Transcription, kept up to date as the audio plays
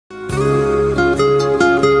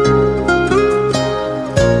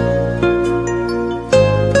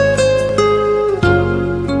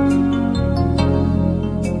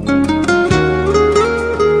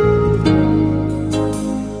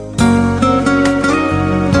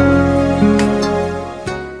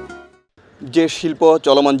যে শিল্প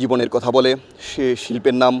চলমান জীবনের কথা বলে সে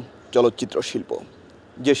শিল্পের নাম চলচ্চিত্র শিল্প।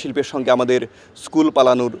 যে শিল্পের সঙ্গে আমাদের স্কুল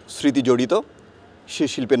পালানোর স্মৃতি জড়িত সে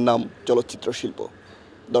শিল্পের নাম চলচ্চিত্র শিল্প।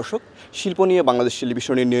 দর্শক, শিল্প নিয়ে বাংলাদেশ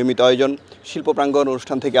টেলিভিশনের নিয়মিত আয়োজন শিল্প প্রাঙ্গণ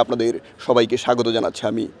অনুষ্ঠান থেকে আপনাদের সবাইকে স্বাগত জানাচ্ছি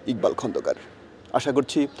আমি ইকবাল খন্দকার। আশা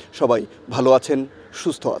করছি সবাই ভালো আছেন,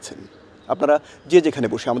 সুস্থ আছেন। আপনারা যে যেখানে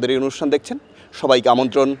বসে আমাদের এই অনুষ্ঠান দেখছেন সবাইকে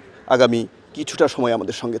আমন্ত্রণ আগামী কিছুটা সময়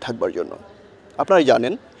আমাদের সঙ্গে থাকবার জন্য। আপনারা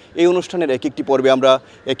জানেন এই অনুষ্ঠানের এক একটি পর্বে আমরা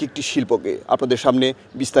এক একটি শিল্পকে আপনাদের সামনে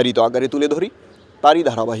বিস্তারিত আকারে তুলে ধরি। তারই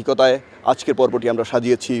ধারাবাহিকতায় আজকের পর্বটি আমরা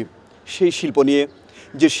সাজিয়েছি সেই শিল্প নিয়ে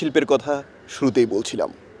যে শিল্পের কথা শুরুতেই বলছিলাম,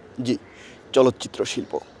 জি, চলচ্চিত্র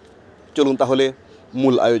শিল্প। চলুন তাহলে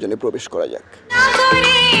মূল আয়োজনে প্রবেশ করা যাক।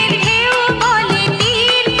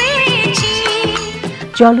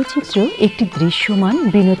 চলচ্চিত্র একটি দৃশ্যমান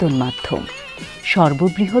বিনোদন মাধ্যম।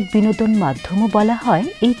 সর্ববৃহৎ বিনোদন মাধ্যমও বলা হয়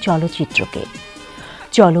এই চলচ্চিত্রকে।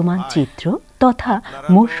 চলমান চিত্র তথা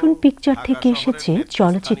মোশন পিকচার থেকে এসেছে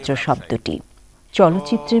চলচ্চিত্র শব্দটি।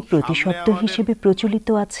 চলচ্চিত্রের প্রতিশব্দ হিসেবে প্রচলিত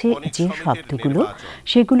আছে যে শব্দগুলো,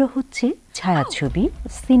 সেগুলো হচ্ছে ছায়াছবি,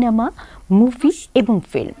 সিনেমা, মুভি এবং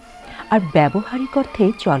ফিল্ম। আর ব্যবহারিক অর্থে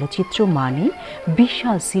চলচ্চিত্র মানে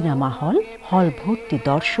বিশাল সিনেমা হল, হল ভর্তি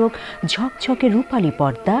দর্শক, ঝকঝকে রূপালী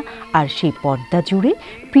পর্দা, আর সেই পর্দা জুড়ে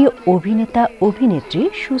প্রিয় অভিনেতা অভিনেত্রী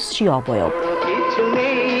সুশ্রী অবয়ব।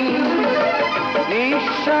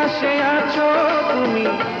 বিশ্বাসে আছো তুমি,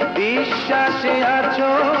 বিশ্বাসে আছো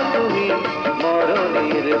তুমি,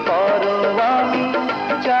 মরণের পরও আমি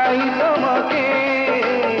চাই তোমাকে,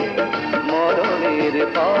 মরণের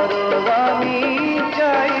পরও আমি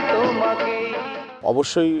চাই তোমাকে।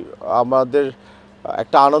 অবশ্যই আমাদের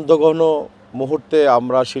একটা আনন্দঘন মুহূর্তে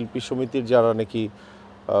আমরা শিল্পী সমিতির যারা নাকি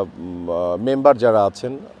মেম্বার যারা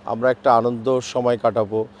আছেন, আমরা একটা আনন্দ সময়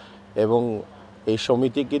কাটাবো। এবং এই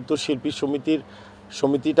সমিতি কিন্তু শিল্পী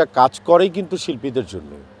সমিতিটা কাজ করেই কিন্তু শিল্পীদের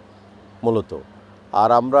জন্য মূলত। আর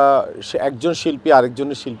আমরা একজন শিল্পী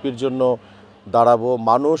আরেকজনের শিল্পীর জন্য দাঁড়াবো,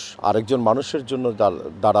 মানুষ আরেকজন মানুষের জন্য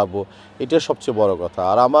দাঁড়াবো, এটা সবচেয়ে বড় কথা।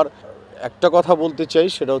 আর আমার একটা কথা বলতে চাই,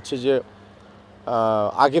 সেটা হচ্ছে যে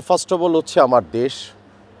আগে ফার্স্ট অফ অল হচ্ছে আমার দেশ,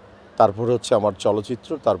 তারপর হচ্ছে আমার চলচ্চিত্র,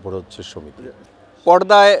 তারপর হচ্ছে সমিতি।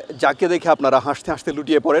 পর্দায় যাকে দেখে আপনারা হাসতে হাসতে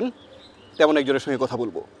লুটিয়ে পড়েন তেমন একজনের সঙ্গে কথা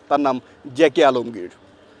বলবো। তার নাম জ্যাকি আলমগীর।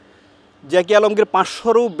 জ্যাকি আলমগীর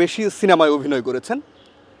 500রও বেশি সিনেমায় অভিনয় করেছেন।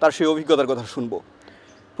 তার সেই অভিজ্ঞতার কথা শুনবো।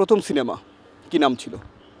 প্রথম সিনেমা কি নাম ছিল?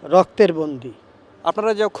 রক্তের বন্দী।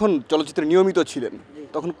 আপনারা যখন চলচ্চিত্রে নিয়মিত ছিলেন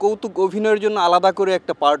তখন কৌতুক অভিনয়ের জন্য আলাদা করে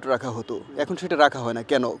একটা পার্ট রাখা হতো, এখন সেটা রাখা হয় না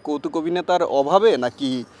কেন? কৌতুক অভিনেতার অভাবে নাকি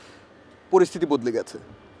পরিস্থিতি বদলে গেছে?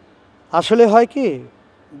 আসলে হয় কি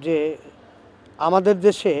যে আমাদের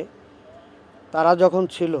দেশে তারা যখন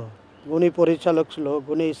ছিল, গুণী পরিচালক ছিল,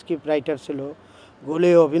 গুণী স্ক্রিপ্ট রাইটার ছিল,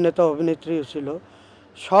 গুণী অভিনেতা অভিনেত্রীও ছিল,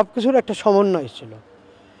 সব কিছুর একটা সমন্বয় ছিল।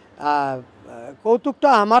 কৌতুকটা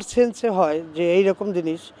আমার সেন্সে হয় যে এই রকম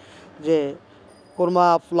জিনিস, যে কোরমা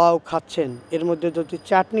পোলাও খাচ্ছেন, এর মধ্যে যদি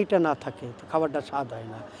চাটনিটা না থাকে তো খাবারটা স্বাদ হয়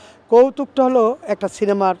না। কৌতুকটা হলো একটা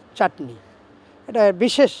সিনেমার চাটনি, এটা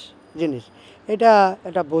বিশেষ জিনিস,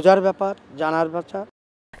 এটা বোঝার ব্যাপার, জানার ব্যাপার।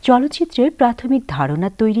 চলচ্চিত্রের প্রাথমিক ধারণা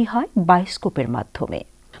তৈরি হয় বায়োস্কোপের মাধ্যমে।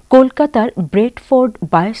 কলকাতার ব্রেডফোর্ড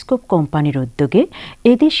বায়োস্কোপ কোম্পানির উদ্যোগে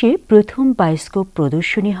এদেশে প্রথম বায়োস্কোপ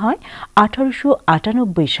প্রদর্শনী হয়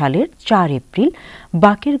 1898 সালের 4 এপ্রিল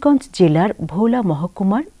বাকেরগঞ্জ জেলার ভোলা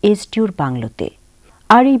মহকুমার এসডিওর বাংলোতে।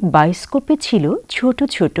 আর এই বায়োস্কোপে ছিল ছোট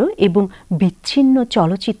ছোট এবং বিচ্ছিন্ন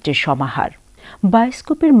চলচ্চিত্রের সমাহার।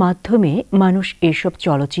 বায়োস্কোপের মাধ্যমে মানুষ এসব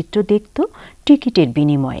চলচ্চিত্র দেখত টিকিটের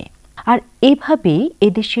বিনিময়ে। আর এভাবেই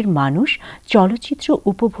এদেশের মানুষ চলচ্চিত্র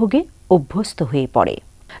উপভোগে অভ্যস্ত হয়ে পড়ে।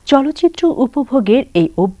 চলচ্চিত্র উপভোগের এই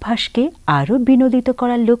অভ্যাসকে আরও বিনোদিত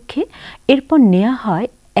করার লক্ষ্যে এরপর নেওয়া হয়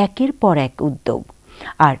একের পর এক উদ্যোগ।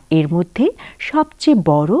 আর এর মধ্যে সবচেয়ে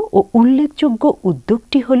বড় ও উল্লেখযোগ্য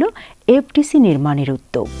উদ্যোগটি হল এফডিসি নির্মাণের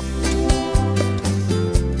উদ্যোগ।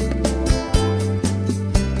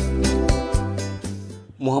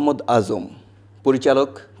 মোহাম্মদ আজম, পরিচালক,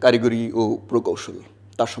 কারিগরি ও প্রকৌশল,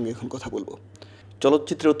 তার সঙ্গে এখন কথা বলবো।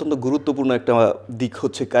 চলচ্চিত্রের অত্যন্ত গুরুত্বপূর্ণ একটা দিক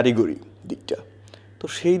হচ্ছে কারিগরি দিকটা। তো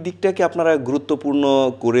সেই দিকটাকে আপনারা গুরুত্বপূর্ণ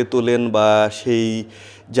করে তোলেন বা সেই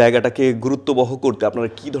জায়গাটাকে গুরুত্ববহ করতে আপনারা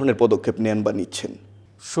কী ধরনের পদক্ষেপ নেন বা নিচ্ছেন?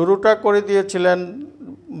 শুরুটা করে দিয়েছিলেন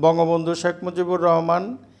বঙ্গবন্ধু শেখ মুজিবুর রহমান।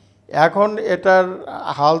 এখন এটার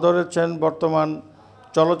হাল ধরেছেন বর্তমান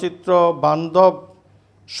চলচ্চিত্র বান্ধব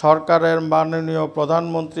সরকারের মাননীয়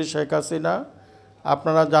প্রধানমন্ত্রী শেখ হাসিনা।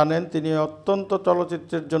 আপনারা জানেন তিনি অত্যন্ত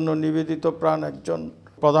চলচ্চিত্রের জন্য নিবেদিত প্রাণ একজন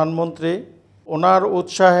প্রধানমন্ত্রী। ওনার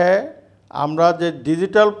উৎসাহে আমরা যে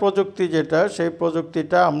ডিজিটাল প্রযুক্তি যেটা, সেই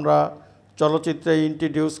প্রযুক্তিটা আমরা চলচ্চিত্রে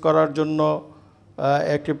ইন্ট্রোডিউস করার জন্য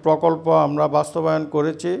একটি প্রকল্প আমরা বাস্তবায়ন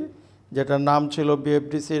করেছি, যেটার নাম ছিল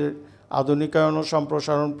বিএফডিসির আধুনিকায়ন ও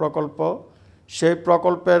সম্প্রসারণ প্রকল্প। সেই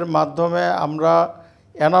প্রকল্পের মাধ্যমে আমরা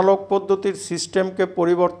অ্যানালগ পদ্ধতির সিস্টেমকে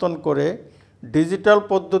পরিবর্তন করে ডিজিটাল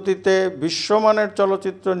পদ্ধতিতে বিশ্বমানের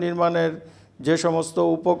চলচ্চিত্র নির্মাণের যে সমস্ত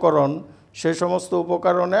উপকরণ, সেই সমস্ত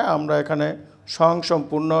উপকরণে আমরা এখানে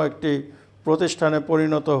স্বয়ংসম্পূর্ণ একটি প্রতিষ্ঠানে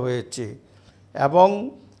পরিণত হয়েছি। এবং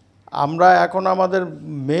আমরা এখন আমাদের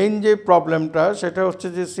মেইন যে প্রবলেমটা সেটা হচ্ছে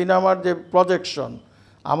যে সিনেমার যে প্রজেকশন,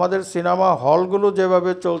 আমাদের সিনেমা হলগুলো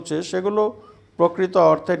যেভাবে চলছে সেগুলো প্রকৃত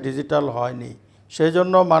অর্থে ডিজিটাল হয়নি। সেই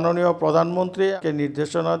জন্য মাননীয় প্রধানমন্ত্রীকে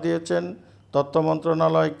নির্দেশনা দিয়েছেন তথ্য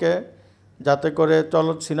মন্ত্রণালয়কে, যাতে করে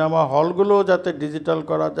সিনেমা হলগুলো যাতে ডিজিটাল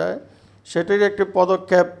করা যায়, সেটির একটি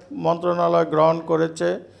পদক্ষেপ মন্ত্রণালয় গ্রহণ করেছে।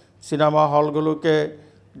 সিনেমা হলগুলোকে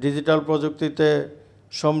ডিজিটাল প্রযুক্তিতে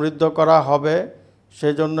সমৃদ্ধ করা হবে,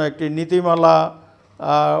 সেজন্য একটি নীতিমালা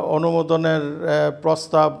অনুমোদনের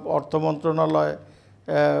প্রস্তাব অর্থ মন্ত্রণালয়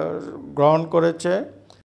গ্রহণ করেছে।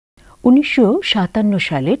 1957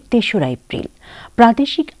 সালের 3রা এপ্রিল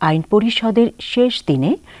প্রাদেশিক আইন পরিষদের শেষ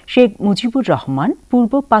দিনে শেখ মুজিবুর রহমান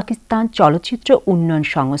পূর্ব পাকিস্তান চলচ্চিত্র উন্নয়ন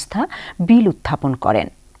সংস্থা বিল উত্থাপন করেন।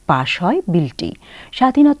 পাশ হয় বিলটি।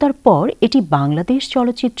 স্বাধীনতার পর এটি বাংলাদেশ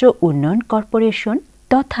চলচ্চিত্র উন্নয়ন কর্পোরেশন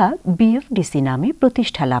তথা বিএফডিসি নামে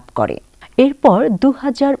প্রতিষ্ঠা লাভ করে। এরপর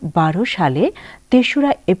 2012 সালে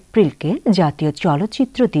 3রা এপ্রিলকে জাতীয়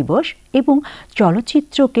চলচ্চিত্র দিবস এবং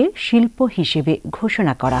চলচ্চিত্রকে শিল্প হিসেবে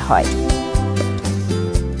ঘোষণা করা হয়।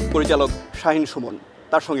 পরিচালক শাহিন সুমন,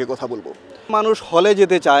 তার সঙ্গে কথা বলবো। মানুষ হলে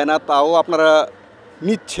যেতে চায় না, তাও আপনারা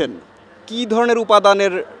নিচ্ছেন। কি ধরনের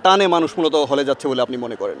উপাদানের টানে মানুষ মূলত হলে যাচ্ছে বলে আপনি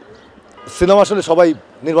মনে করেন? সিনেমা আসলে সবাই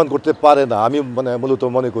নির্মাণ করতে পারে না, আমি মূলত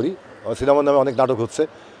মনে করি। সিনেমার নামে অনেক নাটক হচ্ছে,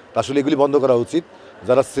 আসলে এগুলি বন্ধ করা উচিত।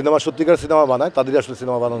 যারা সত্যিকার সিনেমা বানায় তাদেরই আসলে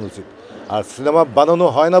সিনেমা বানানো উচিত। আর সিনেমা বানানো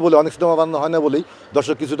হয় না বলে, অনেক সিনেমা বানানো হয় না বলেই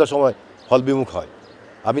দর্শক কিছুটা সময় হল বিমুখ হয়।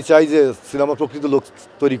 আমি চাই যে সিনেমা প্রকৃত লোক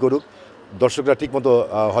তৈরি করুক, দর্শকরা ঠিকমতো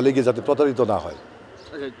হলে গিয়ে যাতে প্রতারিত না হয়।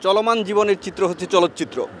 চলমান জীবনের চিত্র হচ্ছে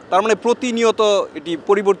চলচ্চিত্র, তার মানে প্রতিনিয়ত এটি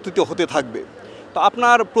পরিবর্তিত হতে থাকবে। তো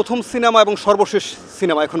আপনার প্রথম সিনেমা এবং সর্বশেষ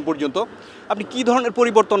সিনেমা এখন পর্যন্ত আপনি কি ধরনের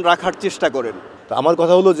পরিবর্তন রাখার চেষ্টা করেন? আমার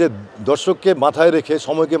কথা হলো যে দর্শককে মাথায় রেখে,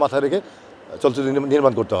 সময়কে মাথায় রেখে চলচ্চিত্র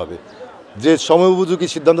নির্মাণ করতে হবে। যে সময় উপযোগী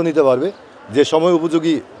সিদ্ধান্ত নিতে পারবে, যে সময়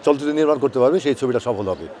উপযোগী চলচ্চিত্র নির্মাণ করতে পারবে, সেই ছবিটা সফল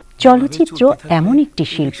হবে। চলচ্চিত্র এমন একটি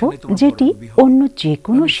শিল্প যেটি অন্য যে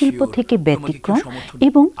কোনো শিল্প থেকে ব্যতিক্রম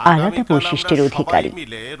এবং আলাদা বৈশিষ্ট্যের অধিকারী,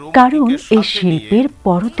 কারণ এই শিল্পের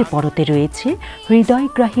পরতে পরতে রয়েছে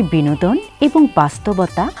হৃদয়গ্রাহী বিনোদন এবং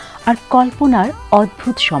বাস্তবতা আর কল্পনার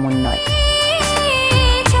অদ্ভুত সমন্বয়।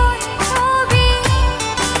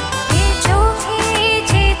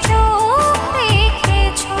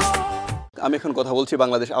 আমি এখন কথা বলছি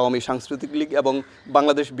বাংলাদেশ আওয়ামী সাংস্কৃতিক লীগ এবং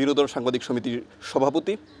বাংলাদেশ বিনোদন সাংবাদিক সমিতির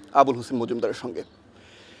সভাপতি আবুল হোসেন মজুমদারের সঙ্গে।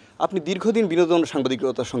 আপনি দীর্ঘদিন বিনোদন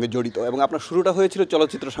সাংবাদিকতার সঙ্গে জড়িত এবং আপনার শুরুটা হয়েছিল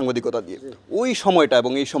চলচ্চিত্র সাংবাদিকতা দিয়ে। ওই সময়টা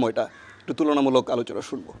এবং এই সময়টা একটু তুলনামূলক আলোচনা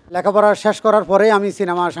শুনবো। লেখাপড়া শেষ করার পরে আমি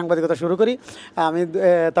সিনেমা সাংবাদিকতা শুরু করি। আমি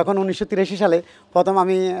তখন 1983 সালে প্রথম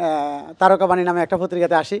আমি তারকাবাণী নামে একটা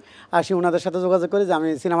পত্রিকাতে আসি ওনাদের সাথে যোগাযোগ করি যে আমি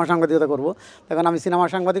সিনেমা সাংবাদিকতা করব। তখন আমি সিনেমা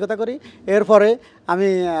সাংবাদিকতা করি। এরপরে আমি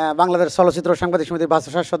বাংলাদেশ চলচ্চিত্র সাংবাদিক সমিতির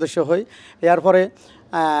 52 সদস্য হই। এরপরে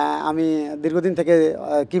আমি দীর্ঘদিন থেকে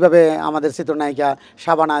কিভাবে আমাদের চিত্রনায়িকা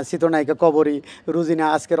শাবানা, চিত্রনায়িকা কবরী, রুজিনা,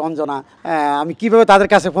 আজকের অঞ্জনা, আমি কিভাবে তাদের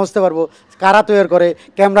কাছে পৌঁছতে পারবো, কারা তৈরি করে,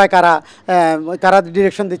 ক্যামেরায় কারা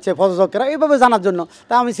ডিরেকশন দিচ্ছে, প্রযোজক কারা, এইভাবে জানার জন্য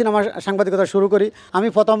তা আমি সিনেমা সাংবাদিকতা শুরু করি। আমি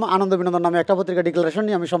প্রথম আনন্দ বিনোদন নামে একটা পত্রিকা ডিক্লারেশন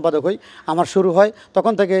নিয়ে আমি সম্পাদক হই। আমার শুরু হয়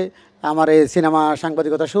তখন থেকে আমার এই সিনেমা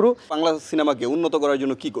সাংবাদিকতা শুরু। বাংলা সিনেমাকে উন্নত করার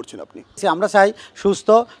জন্য কি করছেন আপনি? আমরা চাই সুস্থ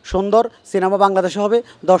সুন্দর সিনেমা বাংলাদেশে হবে,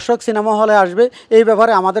 দর্শক সিনেমা হলে আসবে। এই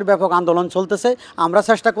ব্যাপারে আমাদের ব্যাপক আন্দোলন চলতেছে। আমরা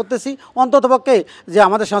চেষ্টা করতেছি অন্ততপক্ষে যে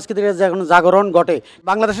আমাদের সংস্কৃতির যেন জাগরণ ঘটে।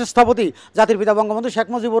 বাংলাদেশের স্থপতি জাতির পিতা বঙ্গবন্ধু শেখ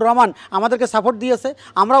মুজিবুর রহমান আমাদেরকে সাপোর্ট দিয়েছে,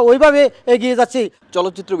 আমরা ওইভাবে এগিয়ে যাচ্ছি।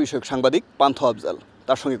 চলচ্চিত্র বিষয়ক সাংবাদিক পান্থ আফজাল,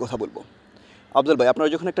 তার সঙ্গে কথা বলবো। আফজাল ভাই, আপনারা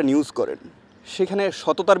যখন একটা নিউজ করেন সেখানে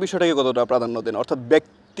সততার বিষয়টাকে কতটা প্রাধান্য দেন? অর্থাৎ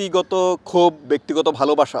ব্যক্তিগত ক্ষোভ, ব্যক্তিগত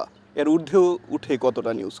ভালোবাসা এর ঊর্ধ্বেও উঠে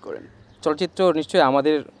কতটা নিউজ করেন? চলচ্চিত্র নিশ্চয়ই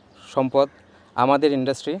আমাদের সম্পদ, আমাদের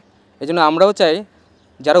ইন্ডাস্ট্রি। এজন্য আমরাও চাই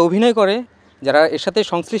যারা অভিনয় করে, যারা এর সাথে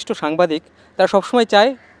সংশ্লিষ্ট সাংবাদিক, তারা সবসময় চায়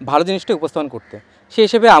ভালো জিনিসটা উপস্থাপন করতে। সেই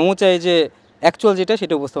হিসেবে আমিও চাই যে অ্যাকচুয়াল যেটা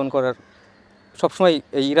সেটা উপস্থাপন করার সবসময়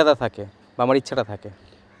এই ইরাদা থাকে বা আমার ইচ্ছাটা থাকে।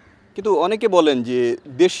 কিন্তু অনেকে বলেন যে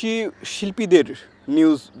দেশি শিল্পীদের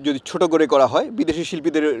নিউজ যদি ছোট করে করা হয়, বিদেশি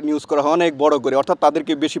শিল্পীদের নিউজ করা হয় অনেক বড় করে, অর্থাৎ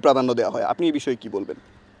তাদেরকে বেশি প্রাধান্য দেওয়া হয়। আপনি এই বিষয়ে কি বলবেন?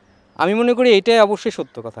 আমি মনে করি এটাই অবশ্যই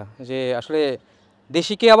সত্য কথা, যে আসলে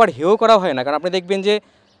দেশিকে আবার হেয় করা হয় না। কারণ আপনি দেখবেন যে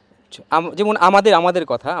যেমন আমাদের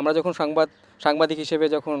কথা, আমরা যখন সাংবাদিক হিসেবে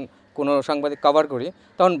যখন কোনো সাংবাদিক কভার করি,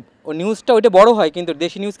 তখন নিউজটা ওইটা বড় হয়, কিন্তু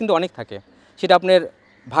দেশি নিউজ কিন্তু অনেক থাকে। সেটা আপনার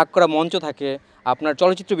ভাগ করা মঞ্চ থাকে, আপনার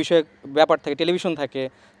চলচ্চিত্র বিষয়ক ব্যাপার থাকে, টেলিভিশন থাকে,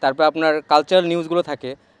 তারপর আপনার কালচারাল নিউজগুলো থাকে।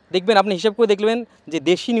 দেখবেন, আপনি হিসাব করে দেখবেন যে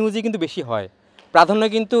দেশি নিউজই কিন্তু বেশি হয়। প্রাধান্য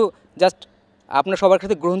কিন্তু জাস্ট আপনার সবার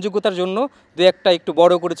কাছে গ্রহণযোগ্যতার জন্য দু একটা একটু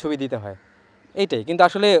বড় করে ছবি দিতে হয়, এইটাই। কিন্তু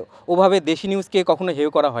আসলে ওভাবে দেশি নিউজকে কখনো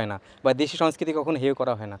হেয় করা হয় না, বা দেশি সংস্কৃতি কখনো হেয়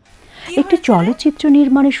করা হয় না। একটি চলচ্চিত্র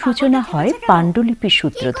নির্মাণের সূচনা হয় পাণ্ডুলিপির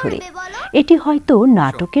সূত্র ধরে। এটি হয়তো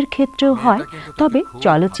নাটকের ক্ষেত্রেও হয়, তবে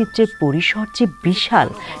চলচ্চিত্রের পরিসর যে বিশাল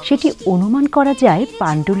সেটি অনুমান করা যায়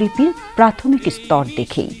পাণ্ডুলিপির প্রাথমিক স্তর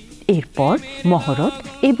দেখেই। এরপর মহরত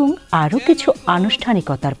এবং আরও কিছু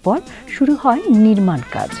আনুষ্ঠানিকতার পর শুরু হয় নির্মাণ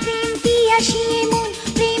কাজ।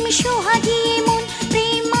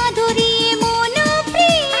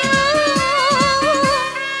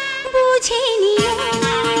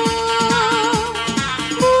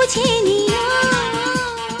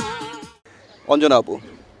 অঞ্জনা আপু,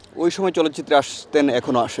 ওই সময় চলচ্চিত্রে আসতেন,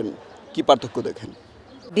 এখনও আসেন, কি পার্থক্য দেখেন?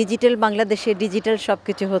 ডিজিটাল বাংলাদেশে ডিজিটাল সব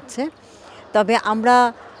কিছু হচ্ছে, তবে আমরা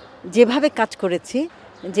যেভাবে কাজ করেছি,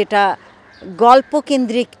 যেটা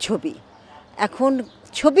গল্পকেন্দ্রিক ছবি, এখন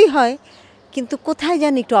ছবি হয় কিন্তু কোথায়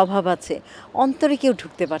যেন একটু অভাব আছে, অন্তরে কেউ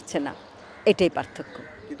ঢুকতে পারছে না, এটাই পার্থক্য।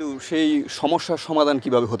 কিন্তু সেই সমস্যার সমাধান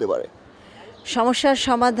কিভাবে হতে পারে? সমস্যার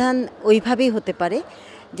সমাধান ওইভাবেই হতে পারে,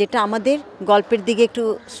 যেটা আমাদের গল্পের দিকে একটু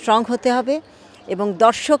স্ট্রং হতে হবে এবং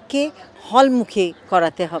দর্শককে হলমুখী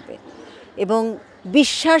করাতে হবে, এবং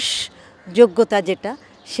বিশ্বাসযোগ্যতা যেটা,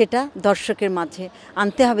 সেটা দর্শকের মাঝে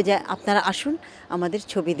আনতে হবে, যে আপনারা আসুন আমাদের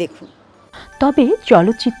ছবি দেখুন। তবে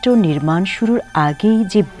চলচ্চিত্র নির্মাণ শুরুর আগেই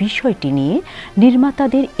যে বিষয়টি নিয়ে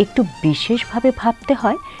নির্মাতাদের একটু বিশেষভাবে ভাবতে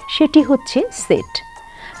হয়, সেটি হচ্ছে সেট।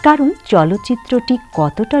 কারণ চলচ্চিত্রটি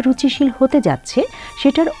কতটা রুচিশীল হতে যাচ্ছে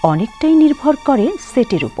সেটার অনেকটাই নির্ভর করে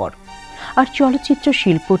সেটের উপর। আর চলচ্চিত্র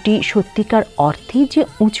শিল্পটি সত্যিকার অর্থেই যে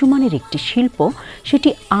উঁচুমানের একটি শিল্প, সেটি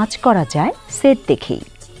আঁচ করা যায় সেট দেখেই।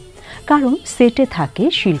 কারণ সেটে থাকে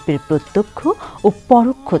শিল্পের প্রত্যক্ষ ও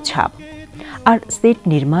পরোক্ষ ছাপ। আর সেট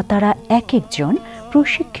নির্মাতারা এক একজন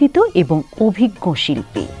প্রশিক্ষিত এবং অভিজ্ঞ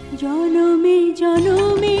শিল্পী। জনমে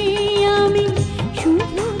জনমে আমি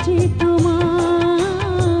শুধু যে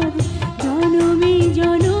তোমার, জনমে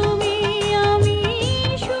জনমে আমি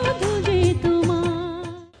শুধু যে তোমার।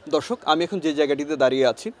 দর্শক, আমি এখন যে জায়গাটিতে দাঁড়িয়ে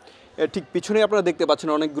আছি, এর ঠিক পিছনে আপনারা দেখতে পাচ্ছেন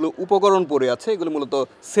অনেকগুলো উপকরণ পড়ে আছে। এগুলো মূলত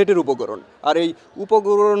সেটের উপকরণ। আর এই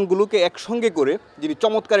উপকরণগুলোকে একসঙ্গে করে যিনি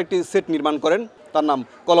চমৎকার একটি সেট নির্মাণ করেন, তার নাম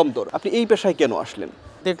কলমতর। আপনি এই পেশায় কেন আসলেন?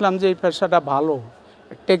 দেখলাম যে এই পেশাটা ভালো,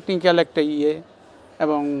 টেকনিক্যাল একটা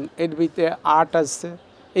এবং এর ভিতরে আর্ট আছে,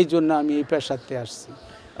 এই জন্য আমি এই পেশাতে আসছি।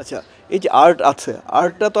 আচ্ছা, এই যে আর্ট আছে,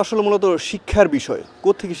 আর্টটা তো আসলে মূলত শিক্ষার বিষয়।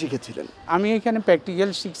 কোত্থেকে শিখেছিলেন? আমি এখানে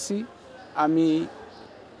প্র্যাকটিক্যাল শিখছি। আমি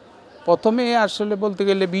প্রথমে আসলে বলতে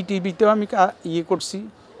গেলে বিটিভিতেও আমি করছি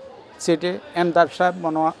সেটে, এমদাদ সাহেব,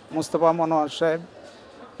 মোস্তফা মনোয়ার সাহেব,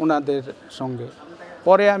 ওনাদের সঙ্গে।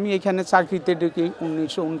 পরে আমি এখানে চাকরিতে ঢুকি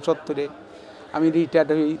 1969-এ, আমি রিটায়ার্ড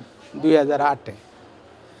হই 2008-এ।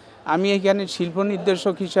 আমি এখানে শিল্প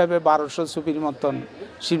নির্দেশক হিসাবে 1200 ছবির মতন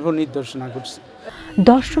শিল্প নির্দেশনা করছি।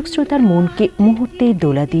 দর্শক শ্রোতার মনকে মুহূর্তেই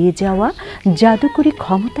দোলা দিয়ে যাওয়া জাদুকরী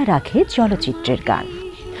ক্ষমতা রাখে চলচ্চিত্রের গান।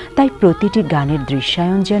 তাই প্রতিটি গানের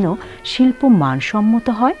দৃশ্যায়ন যেন শিল্প মানসম্মত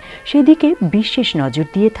হয়, সেদিকে বিশেষ নজর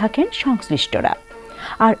দিয়ে থাকেন সংশ্লিষ্টরা।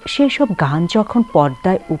 আর সেসব গান যখন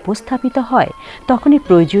পর্দায় উপস্থাপিত হয়, তখনই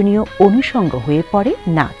প্রয়োজনীয় অনুষঙ্গ হয়ে পড়ে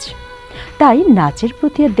নাচ। তাই নাচের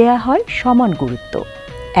প্রতি দেয়া হয় সমান গুরুত্ব।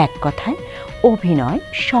 এক কথায় অভিনয়,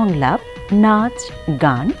 সংলাপ, নাচ,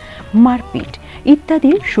 গান, মারপিট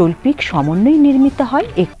ইত্যাদির শৈল্পিক সমন্বয়ে নির্মিত হয়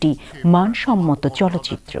একটি মানসম্মত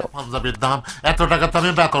চলচ্চিত্র। পাঞ্জাবির দাম এত টাকা তো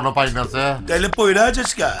আমি বেতনও পাই না। তাইলে পয়রা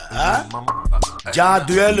আছিস কা? যা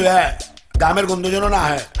দুয়ে লয়ে দামের গন্ধ যেন না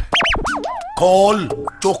হয়, খোল,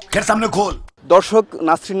 চোখের সামনে খোল। দর্শক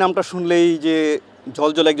নাসরিন নামটা শুনলেই যে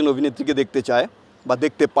জলজল একজন অভিনেত্রীকে দেখতে চায় বা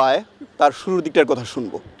দেখতে পায়, তার শুরুর দিকটার কথা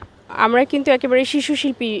শুনবো। আমরা কিন্তু একেবারে শিশু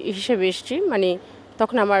শিল্পী হিসেবে এসেছি, মানে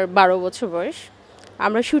তখন আমার 12 বছর বয়স।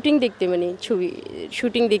 আমরা শুটিং দেখতে, মানে ছবি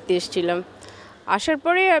শুটিং দেখতে এসেছিলাম। আসার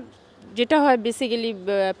পরে যেটা হয়, বেসিক্যালি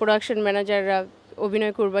প্রোডাকশন ম্যানেজাররা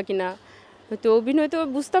অভিনয় করবা কিনা, তো অভিনয় তো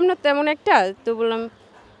বুঝতাম না তেমন একটা, তো বললাম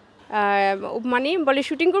মানে বলে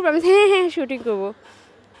শুটিং করবো, আমি হ্যাঁ হ্যাঁ শুটিং করবো।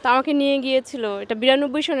 তো আমাকে নিয়ে গিয়েছিল, এটা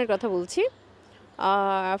 92 সনের কথা বলছি,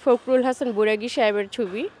 ফখরুল হাসান বৈরাগী সাহেবের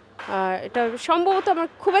ছবি। এটা সম্ভবত আমার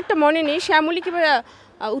খুব একটা মনে নেই, শ্যামলী কিংবা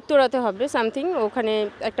উত্তরাতে হবে সামথিং। ওখানে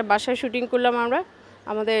একটা বাসায় শুটিং করলাম আমরা।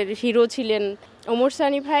 আমাদের হিরো ছিলেন ওমর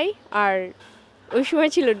সানি ভাই, আর ওই সময়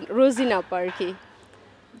ছিল রোজিনা আপা আর কি।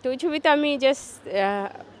 তো ওই ছবিতে আমি জাস্ট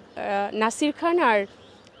নাসির খান আর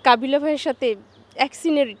কাবিলা ভাইয়ের সাথে এক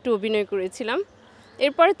সিনের একটু অভিনয় করেছিলাম।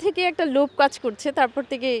 এরপর থেকে একটা লোভ কাজ করছে, তারপর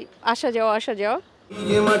থেকে আসা যাওয়া।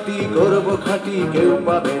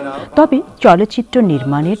 তবে চলচ্চিত্র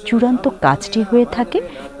নির্মাণের চূড়ান্ত কাজটি হয়ে থাকে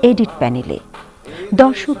এডিট প্যানেলে।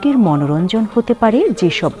 দর্শকের মনোরঞ্জন হতে পারে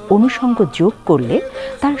যেসব অনুষঙ্গ যোগ করলে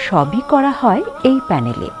তার সবই করা হয় এই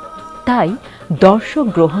প্যানেলে। তাই দর্শক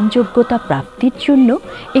গ্রহণযোগ্যতা প্রাপ্তির জন্য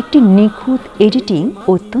একটি নিখুঁত এডিটিং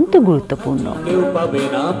অত্যন্ত গুরুত্বপূর্ণ।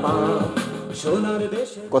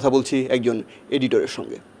 কথা বলছি একজন এডিটরের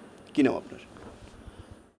সঙ্গে। কি নাম আপনার?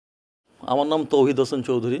 আমার নাম তৌহিদ হোসেন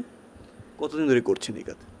চৌধুরী। কতদিন ধরে করছেন এই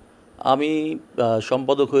কাজ? আমি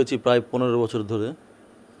সম্পাদক হয়েছি প্রায় 15 বছর ধরে।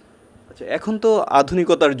 আচ্ছা, এখন তো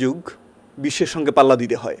আধুনিকতার যুগ, বিশ্বের সঙ্গে পাল্লা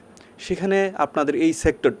দিতে হয়, সেখানে আপনাদের এই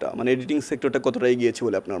সেক্টরটা মানে এডিটিং সেক্টরটা কতটা এগিয়েছে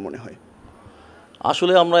বলে আপনার মনে হয়?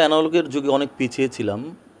 আসলে আমরা অ্যানালগের যুগে অনেক পিছিয়ে ছিলাম।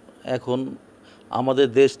 এখন আমাদের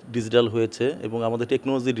দেশ ডিজিটাল হয়েছে এবং আমাদের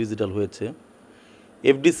টেকনোলজি ডিজিটাল হয়েছে।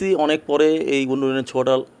 এফডিসি অনেক পরে এই উন্নয়নের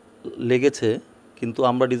ছোঁয়াটা লেগেছে, কিন্তু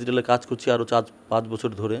আমরা ডিজিটালে কাজ করছি আরও 4-5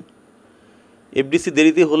 বছর ধরে। এফডিসি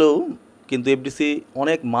দেরিতে হলেও কিন্তু এফডিসি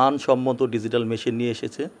অনেক মানসম্মত ডিজিটাল মেশিন নিয়ে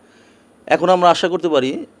এসেছে। এখন আমরা আশা করতে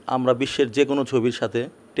পারি আমরা বিশ্বের যে কোনো ছবির সাথে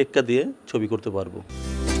টেক্কা দিয়ে ছবি করতে পারবো।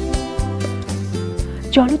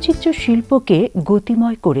 চলচ্চিত্র শিল্পকে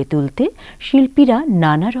গতিময় করে তুলতে শিল্পীরা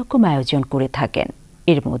নানা রকম আয়োজন করে থাকেন।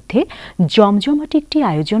 এর মধ্যে জমজমাট একটি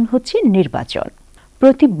আয়োজন হচ্ছে নির্বাচন।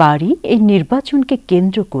 প্রতিবারই এই নির্বাচনকে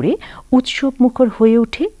কেন্দ্র করে উৎসবমুখর হয়ে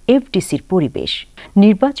ওঠে এফডিসির পরিবেশ।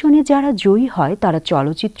 নির্বাচনে যারা জয়ী হয় তারা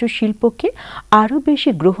চলচ্চিত্র শিল্পকে আরও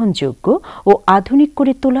বেশি গ্রহণযোগ্য ও আধুনিক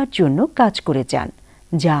করে তোলার জন্য কাজ করে যান,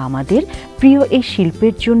 যা আমাদের প্রিয় এই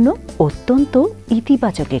শিল্পের জন্য অত্যন্ত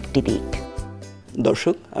ইতিবাচক একটি দিক।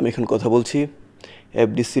 দর্শক, আমি এখন কথা বলছি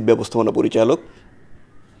এফডিসির ব্যবস্থাপনা পরিচালক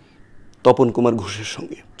তপন কুমার ঘোষের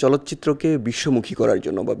সঙ্গে। চলচ্চিত্রকে বিশ্বমুখী করার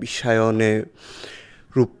জন্য বা বিশ্বায়নে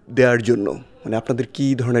রূপ দেওয়ার জন্য মানে আপনাদের কী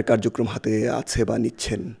ধরনের কার্যক্রম হাতে আছে বা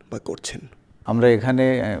নিচ্ছেন বা করছেন? আমরা এখানে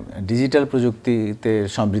ডিজিটাল প্রযুক্তিতে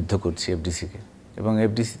সমৃদ্ধ করছি এফডিসিকে, এবং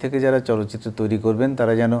এফডিসি থেকে যারা চলচ্চিত্র তৈরি করবেন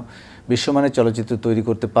তারা যেন বিশ্বমানের চলচ্চিত্র তৈরি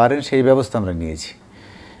করতে পারেন সেই ব্যবস্থা আমরা নিয়েছি।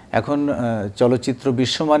 এখন চলচ্চিত্র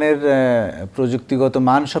বিশ্বমানের প্রযুক্তিগত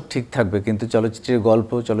মান সব ঠিক থাকবে, কিন্তু চলচ্চিত্রের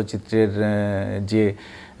গল্প, চলচ্চিত্রের যে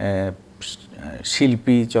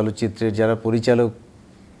শিল্পী, চলচ্চিত্রের যারা পরিচালক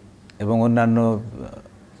এবং অন্যান্য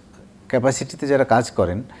ক্যাপাসিটিতে যারা কাজ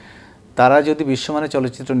করেন, তারা যদি বিশ্বমানের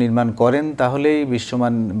চলচ্চিত্র নির্মাণ করেন তাহলেই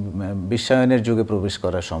বিশ্বায়নের যুগে প্রবেশ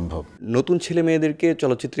করা সম্ভব। নতুন ছেলে মেয়েদেরকে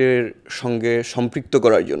চলচ্চিত্রের সঙ্গে সম্পৃক্ত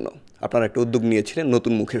করার জন্য আপনারা একটা উদ্যোগ নিয়েছিলেন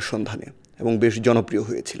নতুন মুখের সন্ধানে, এবং বেশ জনপ্রিয়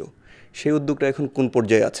হয়েছিল। সেই উদ্যোগটা এখন কোন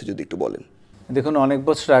পর্যায়ে আছে যদি একটু বলেন? দেখুন, অনেক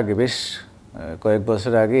বছর আগে, বেশ কয়েক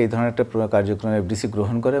বছর আগে এই ধরনের একটা কার্যক্রম এফডিসি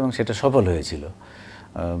গ্রহণ করে এবং সেটা সফল হয়েছিল।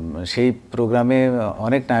 সেই প্রোগ্রামে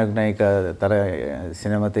অনেক নায়ক নায়িকা তারা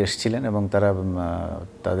সিনেমাতে এসেছিলেন এবং তারা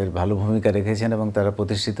তাদের ভালো ভূমিকা রেখেছেন এবং তারা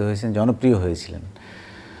প্রতিষ্ঠিত হয়েছেন, জনপ্রিয় হয়েছিলেন।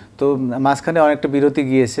 তো মাঝখানে অনেকটা বিরতি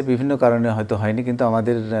গিয়েছে, বিভিন্ন কারণে হয়তো হয়নি, কিন্তু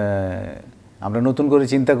আমরা নতুন করে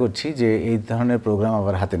চিন্তা করছি যে এই ধরনের প্রোগ্রাম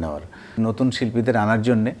আবার হাতে নেওয়ার, নতুন শিল্পীদের আনার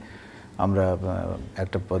জন্যে আমরা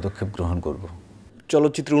একটা পদক্ষেপ গ্রহণ করব।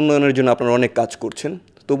 চলচ্চিত্র উন্নয়নের জন্য আপনারা অনেক কাজ করছেন,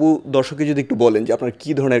 তবু দর্শকে যদি একটু বলেন যে আপনারা কী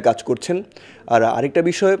ধরনের কাজ করছেন। আর আরেকটা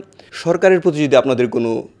বিষয়, সরকারের প্রতি যদি আপনাদের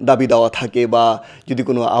কোনো দাবি দাওয়া থাকে বা যদি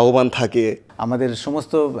কোনো আহ্বান থাকে। আমাদের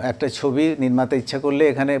সমস্ত একটা ছবি নির্মাতা ইচ্ছা করলে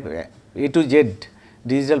এখানে A to Z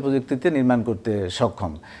ডিজিটাল প্রযুক্তিতে নির্মাণ করতে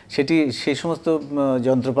সক্ষম। সেই সমস্ত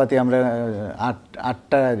যন্ত্রপাতি আমরা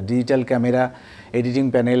 8টা digital camera, editing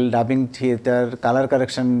panel, dubbing theatre, colour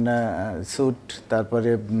correction sweet,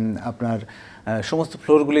 তারপরে আপনার সমস্ত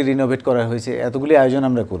ফ্লোরগুলি রিনোভেট করা হয়েছে, এতগুলি আয়োজন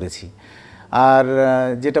আমরা করেছি। আর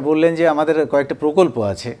যেটা বললেন যে আমাদের কয়েকটা প্রকল্প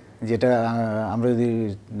আছে, যেটা আমরা যদি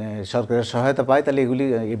সরকারের সহায়তা পাই তাহলে এগুলি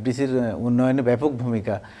এফডিসির উন্নয়নে ব্যাপক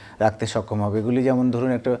ভূমিকা রাখতে সক্ষম হবে। এগুলি যেমন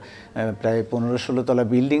ধরুন একটা প্রায় 15-16 তলা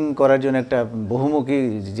বিল্ডিং করার জন্য একটা বহুমুখী,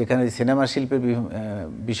 যেখানে সিনেমা শিল্পের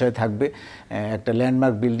বিষয় থাকবে, একটা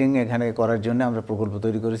ল্যান্ডমার্ক বিল্ডিং এখানে করার জন্য আমরা প্রকল্প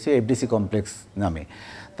তৈরি করেছি এফডিসি কমপ্লেক্স নামে।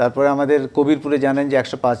 তারপরে আমাদের কবিরপুরে জানেন যে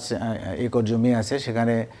 105 একর জমি আছে,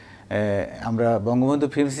 সেখানে আমরা বঙ্গবন্ধু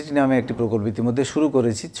ফিল্ম সিটি নামে একটি প্রকল্প ইতিমধ্যে শুরু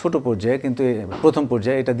করেছি, ছোট পর্যায়ে, কিন্তু প্রথম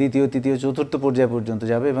পর্যায়ে, এটা দ্বিতীয়, তৃতীয়, চতুর্থ পর্যায় পর্যন্ত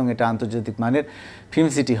যাবে এবং এটা আন্তর্জাতিক মানের ফিল্ম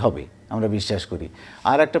সিটি হবে আমরা বিশ্বাস করি।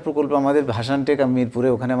 আর একটা প্রকল্প আমাদের ভাসানটেক মিরপুরে,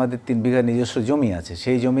 ওখানে আমাদের 3 বিঘা নিজস্ব জমি আছে,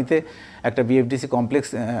 সেই জমিতে একটা বিএফডিসি কমপ্লেক্স,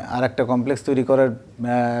 আর একটা কমপ্লেক্স তৈরি করার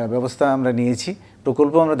ব্যবস্থা আমরা নিয়েছি,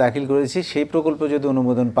 প্রকল্প আমরা দাখিল করেছি। সেই প্রকল্প যদি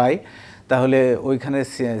অনুমোদন পাই তাহলে ওইখানে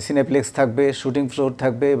সিনেপ্লেক্স থাকবে, শুটিং ফ্লোর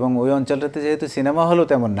থাকবে, এবং ওই অঞ্চলটাতে যেহেতু সিনেমা হলও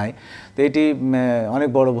তেমন নাই, তো এটি অনেক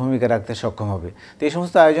বড় ভূমিকা রাখতে সক্ষম হবে। তো এই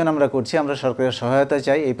সমস্ত আয়োজন আমরা করছি। আমরা সরকারের সহায়তা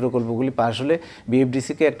চাই। এই প্রকল্পগুলি পাশ হলে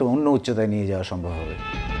বিএফডিসিকে একটা অন্য উচ্চতায় নিয়ে যাওয়া সম্ভব হবে।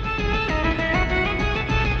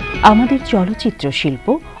 আমাদের চলচ্চিত্র শিল্প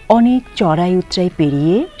অনেক চড়াই উতরাই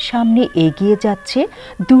পেরিয়ে সামনে এগিয়ে যাচ্ছে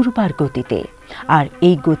দুর্বার গতিতে। আর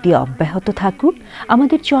এই গতি অব্যাহত থাকুক।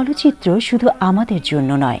 আমাদের চলচ্চিত্র শুধু আমাদের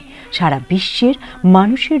জন্য নয়, সারা বিশ্বের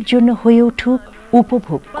মানুষের জন্য হয়ে উঠুক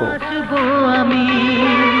উপভোগ্য। আমি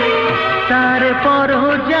তারপরও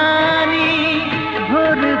জানি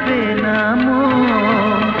ভরবে না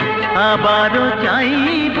মন, আবারও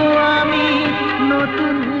চাইবো আমি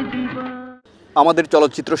নতুন জীবন। আমাদের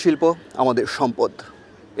চলচ্চিত্র শিল্প আমাদের সম্পদ।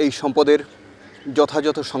 এই সম্পদের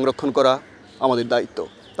যথাযথ সংরক্ষণ করা আমাদের দায়িত্ব।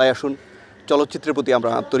 তাই আসুন চলচ্চিত্রের প্রতি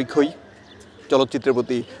আমরা আন্তরিক হই, চলচ্চিত্রের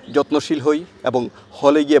প্রতি যত্নশীল হই এবং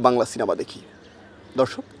হলে গিয়ে বাংলা সিনেমা দেখি।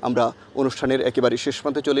 দর্শক, আমরা অনুষ্ঠানের একেবারে শেষ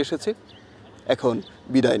প্রান্তে চলে এসেছি। এখন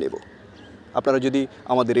বিদায় নেব। আপনারা যদি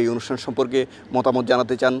আমাদের এই অনুষ্ঠান সম্পর্কে মতামত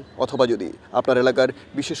জানাতে চান, অথবা যদি আপনার এলাকার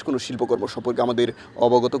বিশেষ কোনো শিল্পকর্ম সম্পর্কে আমাদের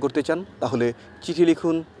অবগত করতে চান, তাহলে চিঠি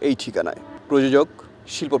লিখুন এই ঠিকানায়। প্রযোজক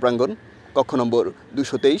শিল্প প্রাঙ্গণ, কক্ষ নম্বর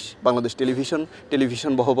 223, বাংলাদেশ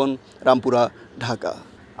টেলিভিশন ভবন, রামপুরা, ঢাকা।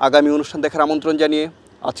 আগামী অনুষ্ঠান দেখার আমন্ত্রণ জানিয়ে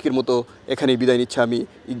আজকের মতো এখানেই বিদায় নিচ্ছি আমি,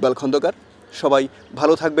 ইকবাল খন্দকার। সবাই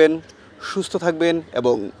ভালো থাকবেন, সুস্থ থাকবেন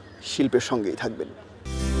এবং শিল্পের সঙ্গেই থাকবেন।